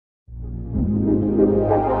Yo,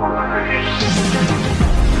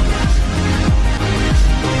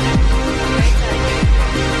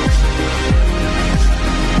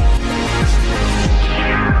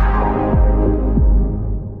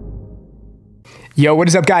 what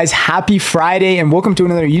is up guys? Happy Friday and welcome to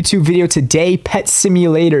another YouTube video. Today, Pet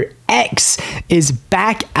Simulator X is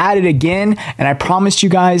back at it again, and I promised you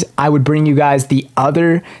guys I would bring you guys the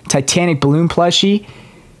other Titanic balloon plushie.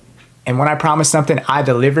 And when I promise something, I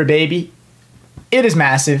deliver, baby. It is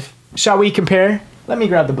massive. Shall we compare? Let me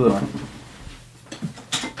grab the blue one.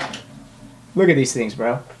 Look at these things,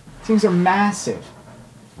 bro. These things are massive.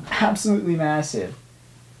 Absolutely massive.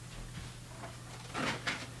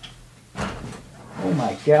 Oh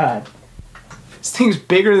my god. This thing's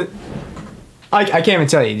bigger than... I can't even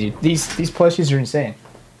tell you, dude. These plushies are insane.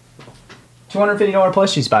 $250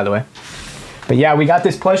 plushies, by the way. But yeah, we got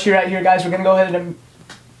this plushie right here, guys. We're going to go ahead and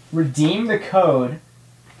redeem the code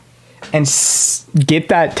and get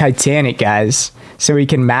that Titanic, guys. So we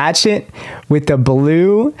can match it with the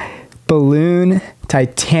blue balloon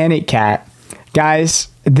Titanic cat. Guys,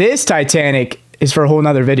 this Titanic is for a whole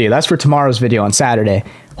nother video. That's for tomorrow's video on Saturday.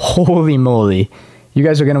 Holy moly. You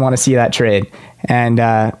guys are going to want to see that trade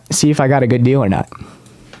and see if I got a good deal or not.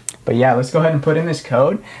 But yeah, let's go ahead and put in this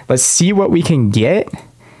code. Let's see what we can get.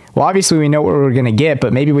 Well, obviously we know what we're going to get,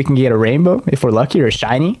 but maybe we can get a rainbow if we're lucky, or a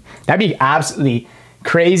shiny. That'd be absolutely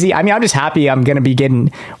crazy. I mean, I'm just happy I'm going to be getting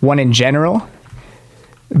one in general,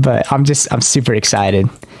 but I'm super excited.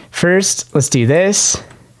 First, let's do this.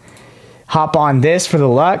 Hop on this for the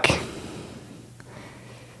luck.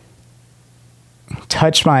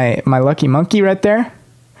 Touch my lucky monkey right there.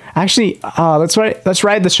 Actually, let's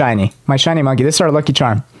ride the shiny. My shiny monkey. This is our lucky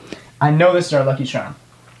charm. I know this is our lucky charm.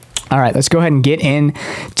 All right, let's go ahead and get in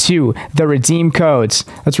to the redeem codes.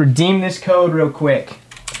 Let's redeem this code real quick.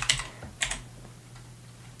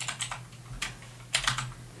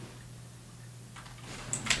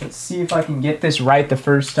 Let's see if I can get this right the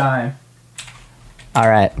first time. All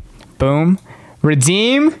right, boom.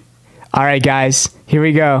 Redeem. All right, guys, here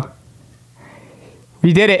we go.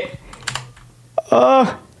 We did it.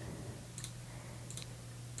 Oh.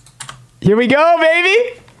 Here we go,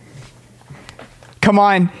 baby. Come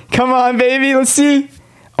on. Come on, baby. Let's see.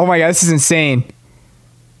 Oh my God, this is insane.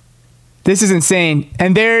 This is insane.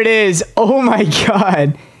 And there it is. Oh my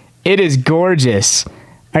God. It is gorgeous.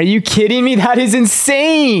 Are you kidding me? That is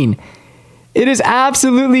insane. It is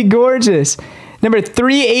absolutely gorgeous. Number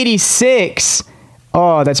 386.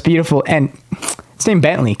 Oh, that's beautiful. And it's named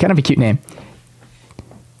Bentley. Kind of a cute name.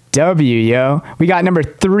 W, yo. We got number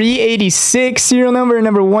 386 serial number and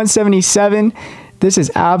number 177. This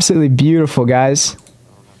is absolutely beautiful, guys.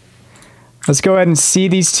 Let's go ahead and see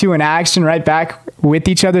these two in action right back with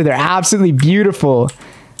each other. They're absolutely beautiful.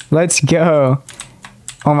 Let's go.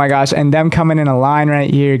 Oh my gosh, and them coming in a line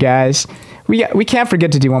right here, guys. We can't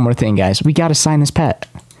forget to do one more thing, guys. We got to sign this pet.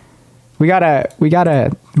 We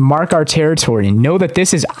gotta mark our territory. Know that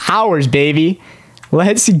this is ours, baby.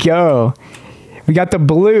 Let's go. We got the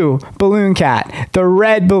blue balloon cat, the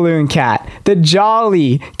red balloon cat, the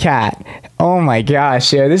jolly cat. Oh my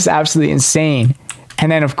gosh, yeah, this is absolutely insane.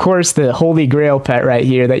 And then, of course, the holy grail pet right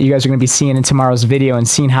here that you guys are going to be seeing in tomorrow's video and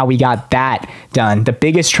seeing how we got that done. The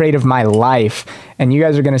biggest trade of my life. And you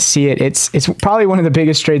guys are going to see it. It's probably one of the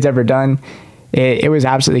biggest trades ever done. It was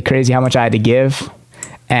absolutely crazy how much I had to give.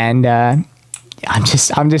 And I'm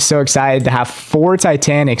just so excited to have 4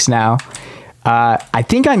 Titanics now. I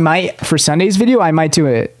think I might, for Sunday's video, I might do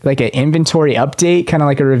an inventory update, kind of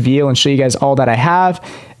like a reveal, and show you guys all that I have,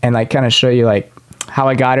 and like kind of show you like how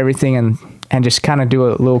I got everything, and just kind of do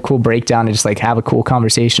a little cool breakdown and just like have a cool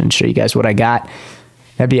conversation and show you guys what I got.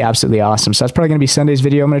 That'd be absolutely awesome. So that's probably gonna be Sunday's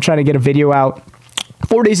video. I'm gonna try to get a video out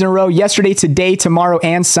 4 days in a row, yesterday, today, tomorrow,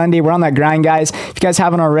 and Sunday. We're on that grind, guys. If you guys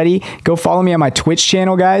haven't already, go follow me on my Twitch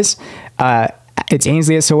channel, guys. It's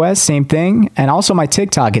Ainsley SOS, same thing. And also my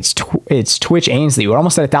TikTok, it's Twitch Ainsley. We're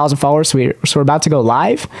almost at 1,000 followers, so we're about to go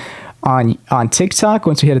live on TikTok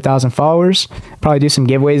once we hit 1,000 followers. Probably do some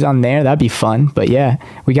giveaways on there. That'd be fun. But yeah,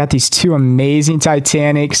 we got these 2 amazing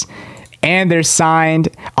Titanics, and they're signed.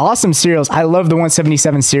 Awesome serials. I love the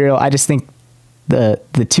 177 serial. I just think the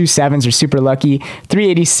 2 7s are super lucky.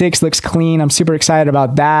 386 looks clean. I'm super excited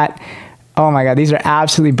about that. Oh my God, these are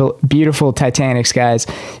absolutely beautiful Titanics, guys.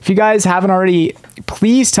 If you guys haven't already,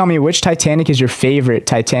 please tell me which Titanic is your favorite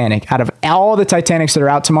Titanic out of all the Titanics that are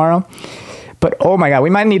out tomorrow. But oh my God,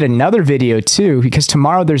 we might need another video too, because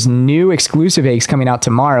tomorrow there's new exclusive eggs coming out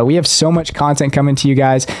tomorrow. We have so much content coming to you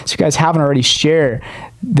guys. So if you guys haven't already, share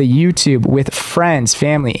the YouTube with friends,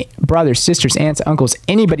 family, brothers, sisters, aunts, uncles,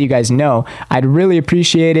 anybody you guys know. I'd really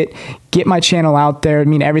appreciate it. Get my channel out there. I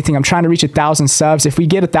mean, everything. I'm trying to reach 1,000 subs. If we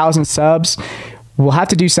get 1,000 subs, we'll have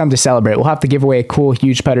to do something to celebrate. We'll have to give away a cool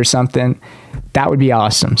huge pet or something. That would be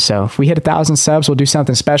awesome. So if we hit 1,000 subs, we'll do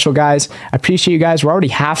something special, guys. I appreciate you guys. We're already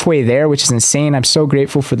halfway there, which is insane. I'm so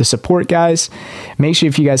grateful for the support, guys. Make sure,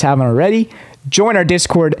 if you guys haven't already, join our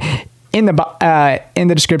Discord in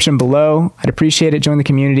the description below. I'd appreciate it. Join the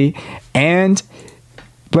community, and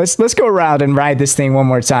let's go around and ride this thing one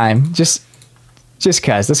more time. Just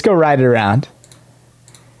cause. Let's go ride it around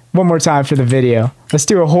one more time for the video. Let's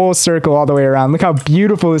do a whole circle all the way around. Look how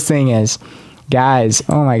beautiful this thing is. Guys,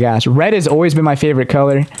 oh my gosh. Red has always been my favorite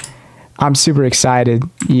color. I'm super excited.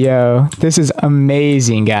 Yo, this is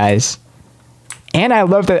amazing, guys. And I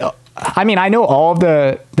love that. I mean, I know all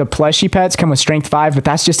the plushie pets come with strength 5, but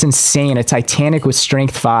that's just insane. A Titanic with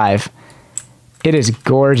strength 5. It is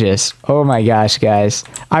gorgeous. Oh my gosh, guys.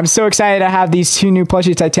 I'm so excited to have these 2 new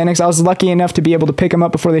plushie Titanics. I was lucky enough to be able to pick them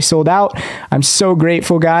up before they sold out. I'm so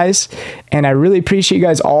grateful, guys. And I really appreciate you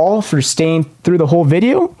guys all for staying through the whole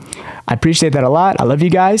video. I appreciate that a lot. I love you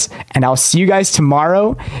guys. And I'll see you guys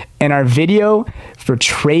tomorrow in our video for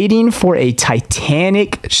trading for a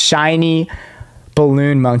Titanic shiny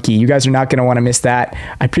balloon monkey. You guys are not going to want to miss that.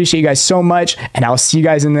 I appreciate you guys so much, and I'll see you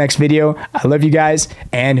guys in the next video. I love you guys,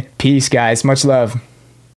 and peace, guys. Much love.